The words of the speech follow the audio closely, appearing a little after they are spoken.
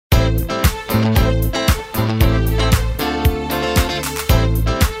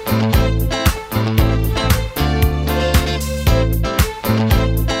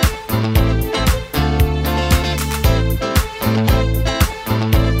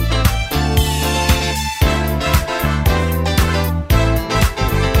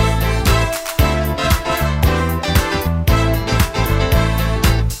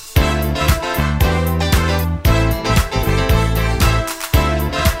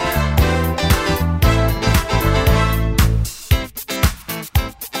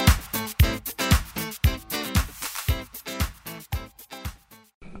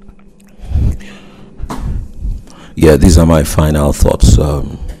yeah, these are my final thoughts.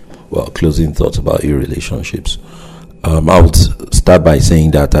 Closing thoughts about your relationships. I would start by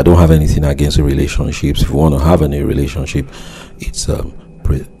saying that I don't have anything against relationships. If you want to have any relationship, it's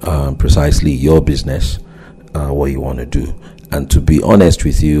precisely your business, what you want to do. And to be honest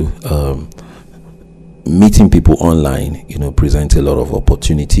with you, meeting people online, presents a lot of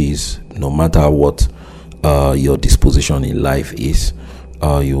opportunities. No matter what your disposition in life is,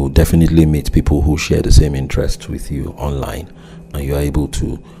 you will definitely meet people who share the same interests with you online, and you are able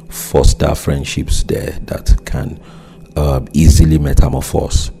to foster friendships there that can easily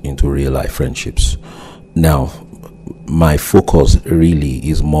metamorphose into real life friendships. Now, my focus really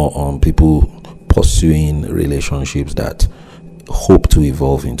is more on people pursuing relationships that hope to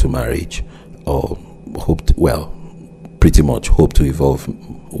evolve into marriage, or pretty much hope to evolve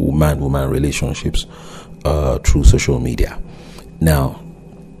woman-woman relationships through social media. Now,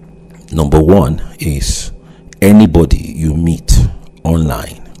 number one is anybody you meet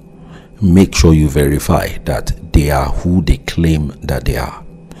online, make sure you verify that they are who they claim that they are.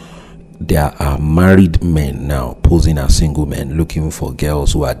 There are married men now posing as single men looking for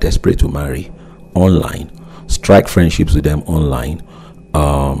girls who are desperate to marry online, strike friendships with them online,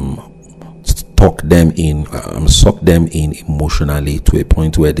 suck them in emotionally to a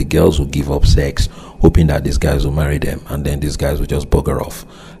point where the girls will give up sex, hoping that these guys will marry them, and then these guys will just bugger off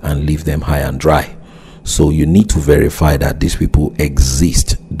and leave them high and dry. So you need to verify that these people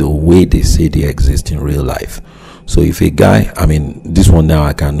exist the way they say they exist in real life. So if a guy, this one now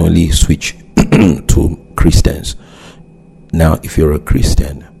I can only switch to Christians. Now, if you're a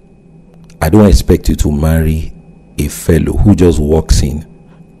Christian, I don't expect you to marry a fellow who just walks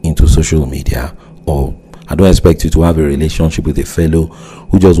into social media, or I don't expect you to have a relationship with a fellow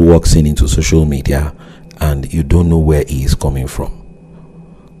who just walks into social media and you don't know where he is coming from.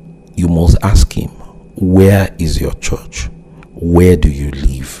 You must ask him, where is your church? Where do you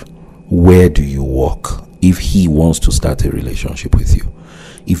live? Where do you work? If he wants to start a relationship with you.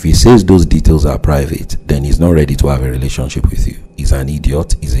 If he says those details are private, then he's not ready to have a relationship with you. He's an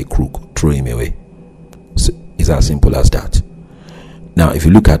idiot, he's a crook, throw him away. So it's as simple as that. Now, if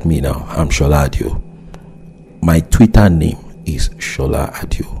you look at me now, I'm Shola Adio. My Twitter name is Shola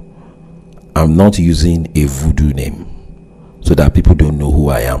Adio. I'm not using a voodoo name so that people don't know who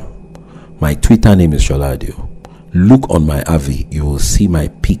I am. My Twitter name is Shola Adio. Look on my Avi, you will see my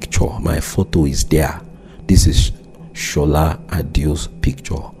picture. My photo is there. This is Shola Adio's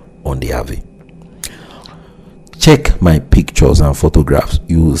picture on the Avi. Check my pictures and photographs.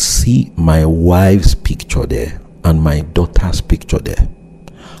 You will see my wife's picture there and my daughter's picture there.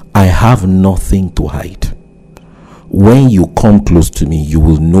 I have nothing to hide. When you come close to me, you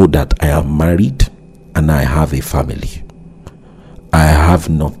will know that I am married and I have a family. I have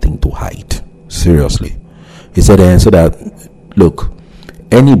nothing to hide. Seriously. He said, so that, look,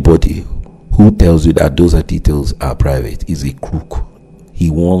 anybody who tells you that those details are private is a crook. He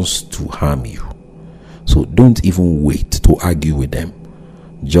wants to harm you. So don't even wait to argue with them.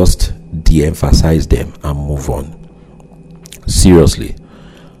 Just de-emphasize them and move on. Seriously.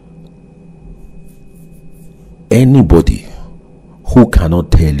 Anybody who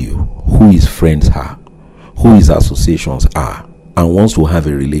cannot tell you who his friends are, who his associations are, and wants to have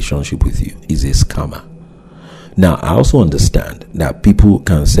a relationship with you is a scammer. Now, I also understand that people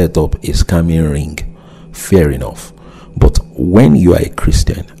can set up a scamming ring. Fair enough. But when you are a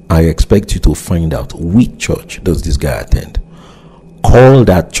Christian, I expect you to find out which church does this guy attend. Call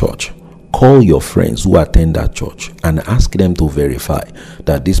that church. Call your friends who attend that church and ask them to verify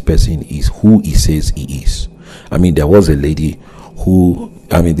that this person is who he says he is. There was a lady who,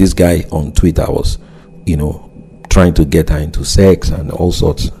 this guy on Twitter was, trying to get her into sex and all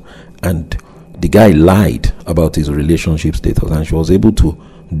sorts. And the guy lied about his relationship status, and she was able to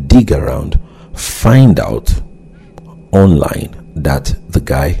dig around, find out online that the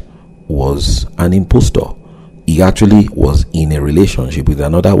guy was an impostor. He actually was in a relationship with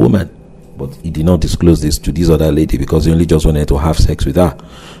another woman, but he did not disclose this to this other lady because he only just wanted to have sex with her.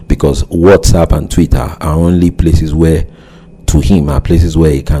 Because WhatsApp and Twitter are only places where, to him, are places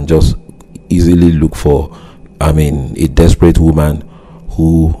where he can just easily look for, a desperate woman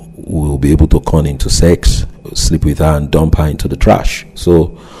who will be able to con into sex, sleep with her, and dump her into the trash.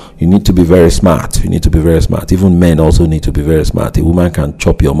 So you need to be very smart. Even men also need to be very smart. A woman can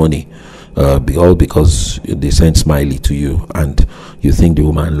chop your money all because they send smiley to you and you think the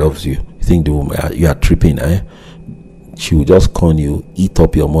woman loves you. You think the woman, you are tripping, She will just con you, eat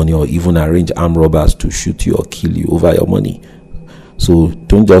up your money, or even arrange armed robbers to shoot you or kill you over your money. So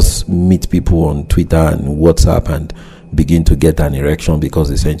don't just meet people on Twitter and WhatsApp and begin to get an erection because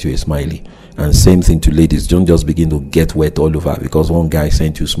they sent you a smiley And same thing to ladies. Don't just begin to get wet all over because one guy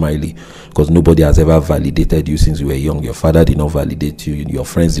sent you smiley, because nobody has ever validated you since you were young. Your father did not validate you, your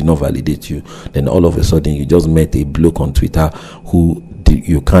friends did not validate you. Then all of a sudden you just met a bloke on Twitter who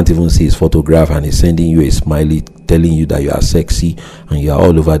you can't even see his photograph, and he's sending you a smiley telling you that you are sexy and you are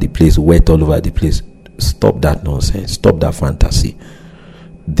all over the place, wet all over the place. Stop that nonsense. Stop that fantasy.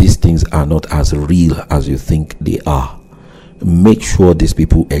 These things are not as real as you think they are. Make sure these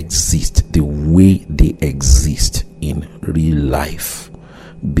people exist the way they exist in real life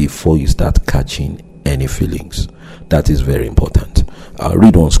before you start catching any feelings. That is very important. I'll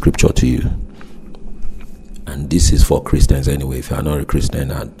read one scripture to you, and this is for Christians anyway. If you are not a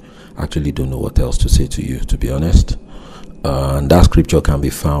Christian, I actually don't know what else to say to you, to be honest. And that scripture can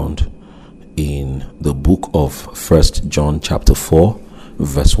be found in the book of 1 John chapter 4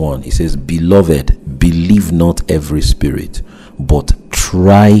 verse 1. It says, "Beloved, believe not every spirit, but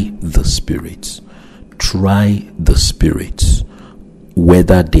try the spirits. Try the spirits,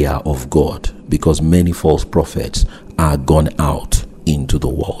 whether they are of God, because many false prophets are gone out into the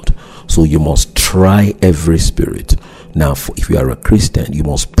world." So you must try every spirit. Now, if you are a Christian, you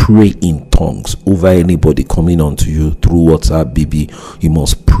must pray in tongues over anybody coming onto you through WhatsApp, BB. You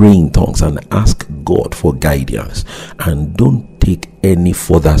must pray in tongues and ask God for guidance. And don't take any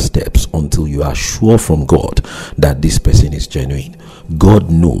further steps until you are sure from God that this person is genuine. God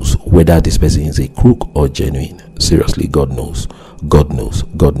knows whether this person is a crook or genuine. Seriously, God knows. God knows.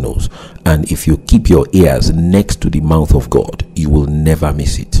 God knows. And if you keep your ears next to the mouth of God, you will never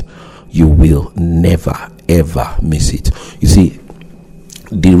miss it. You will never ever miss it. You see,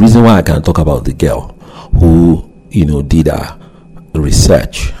 the reason why I can talk about the girl who did a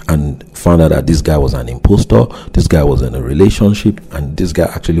research and found out that this guy was an impostor, this guy was in a relationship, and this guy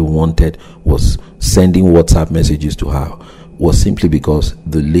actually was sending WhatsApp messages to her, was simply because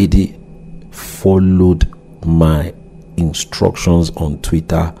the lady followed my instructions on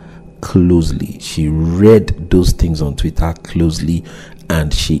Twitter closely. She read those things on Twitter closely,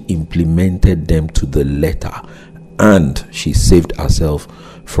 and she implemented them to the letter, and she saved herself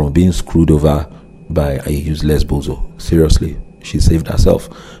from being screwed over by a useless bozo. Seriously, she saved herself.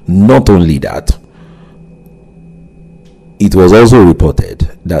 Not only that, it was also reported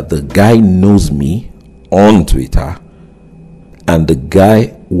that the guy knows me on Twitter, and the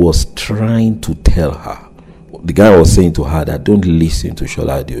guy was trying to tell her, the guy was saying to her that don't listen to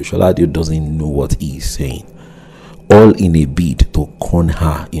Sholadio. Sholadio doesn't know what he is saying. All in a bid to con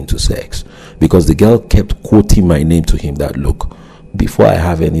her into sex, because the girl kept quoting my name to him that, look, before I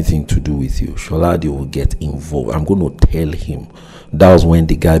have anything to do with you, Sholadio will get involved. I'm going to tell him. That was when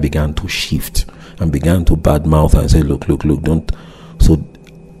the guy began to shift and began to badmouth and say, look, don't. So,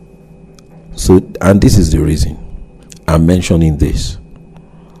 and this is the reason I'm mentioning this.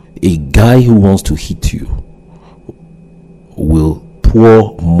 A guy who wants to hit you will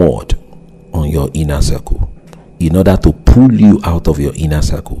pour mud on your inner circle in order to pull you out of your inner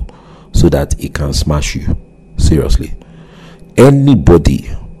circle so that it can smash you. Seriously. Anybody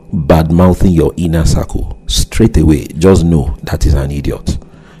bad-mouthing your inner circle, straight away, just know that is an idiot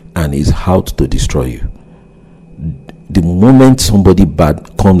and is out to destroy you. The moment somebody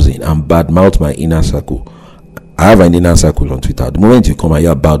bad comes in and bad-mouth my inner circle, I have an inner circle on Twitter. The moment you come and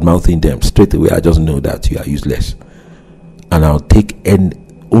you're bad-mouthing them, straight away, I just know that you are useless. And I'll take,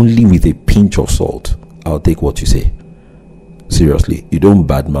 only with a pinch of salt, I'll take what you say. Seriously, you don't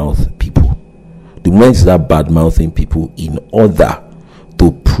badmouth people. The moment you start badmouthing people in order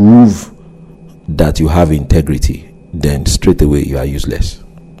to prove that you have integrity, then straight away you are useless.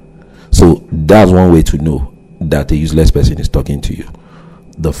 So that's one way to know that a useless person is talking to you.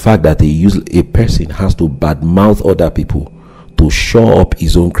 The fact that a person has to badmouth other people to show up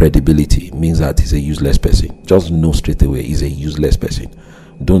his own credibility means that he's a useless person. Just know straight away he's a useless person.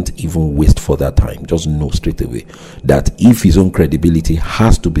 Don't even waste further time. Just know straight away that if his own credibility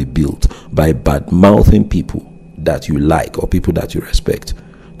has to be built by bad-mouthing people that you like or people that you respect,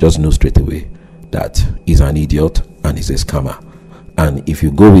 just know straight away that he's an idiot and he's a scammer. And if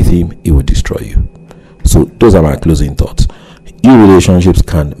you go with him, he will destroy you. So those are my closing thoughts. Relationships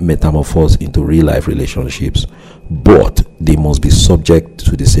can metamorphose into real-life relationships, but they must be subject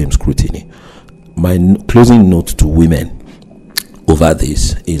to the same scrutiny. My closing note to women over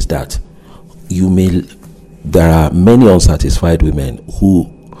this is that there are many unsatisfied women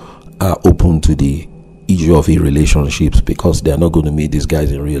who are open to the issue of relationships because they are not going to meet these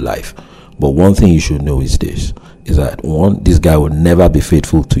guys in real life. But one thing you should know is this, is that one, this guy will never be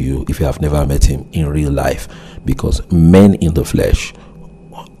faithful to you if you have never met him in real life, because men in the flesh,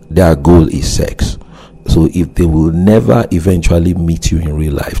 their goal is sex. So if they will never eventually meet you in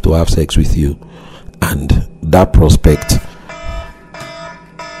real life to have sex with you, and that prospect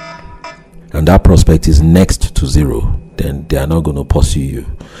is next to zero, then they are not going to pursue you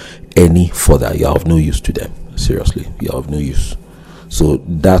any further. You are of no use to them. Seriously, you are of no use. So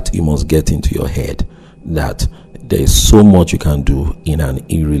that you must get into your head, that there is so much you can do in an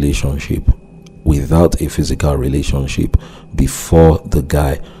relationship without a physical relationship before the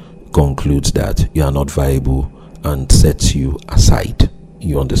guy concludes that you are not viable and sets you aside.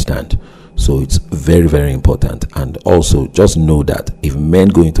 You understand? So it's very, very important. And also just know that if men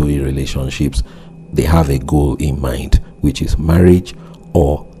go into relationships, they have a goal in mind, which is marriage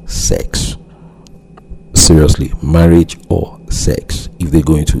or sex. Seriously, marriage or sex. If they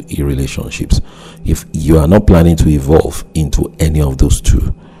go into relationships, if you are not planning to evolve into any of those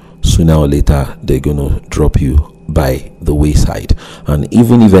two, sooner or later they're gonna drop you by the wayside. And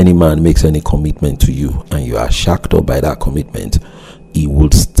even if any man makes any commitment to you and you are shacked up by that commitment, he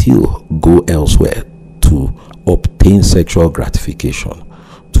would still go elsewhere to obtain sexual gratification,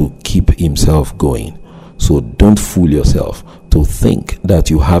 to keep himself going. So don't fool yourself to think that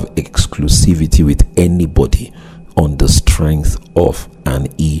you have exclusivity with anybody on the strength of an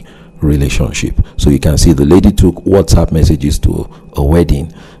relationship. So you can see the lady took WhatsApp messages to a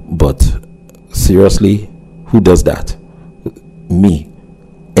wedding, but seriously, who does that? Me.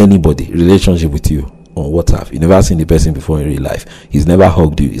 Anybody. Relationship with you on WhatsApp. You never seen the person before in real life. He's never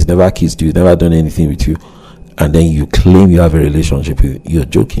hugged you. He's never kissed you. He's never done anything with you. And then you claim you have a relationship with you. You're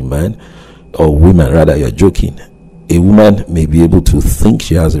joking, man. Or women, rather, you're joking. A woman may be able to think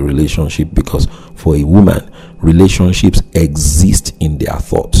she has a relationship because for a woman, relationships exist in their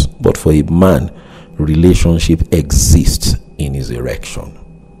thoughts. But for a man, relationship exists in his erection.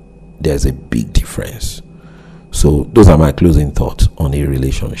 There's a big difference. So those are my closing thoughts on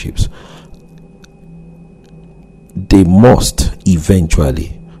relationships. They must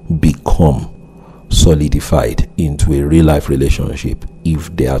eventually become solidified into a real life relationship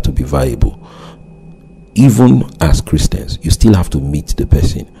if they are to be viable. Even as Christians, you still have to meet the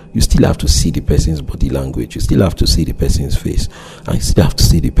person. You still have to see the person's body language. You still have to see the person's face. And you still have to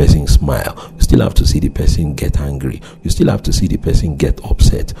see the person smile. You still have to see the person get angry. You still have to see the person get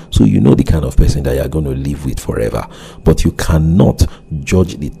upset. So you know the kind of person that you're going to live with forever. But you cannot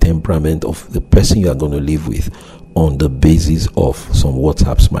judge the temperament of the person you are going to live with on the basis of some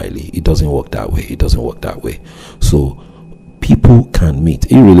WhatsApp smiley. It doesn't work that way. It doesn't work that way. So people can meet.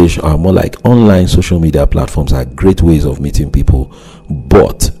 Are more like online social media platforms are great ways of meeting people,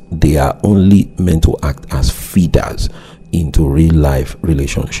 but they are only meant to act as feeders into real life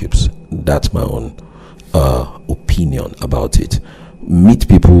relationships. That's my own opinion about it. Meet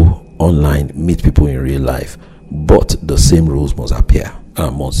people online, meet people in real life, but the same rules must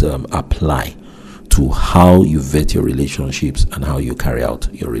apply to how you vet your relationships and how you carry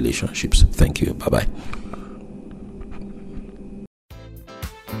out your relationships. Thank you. Bye-bye.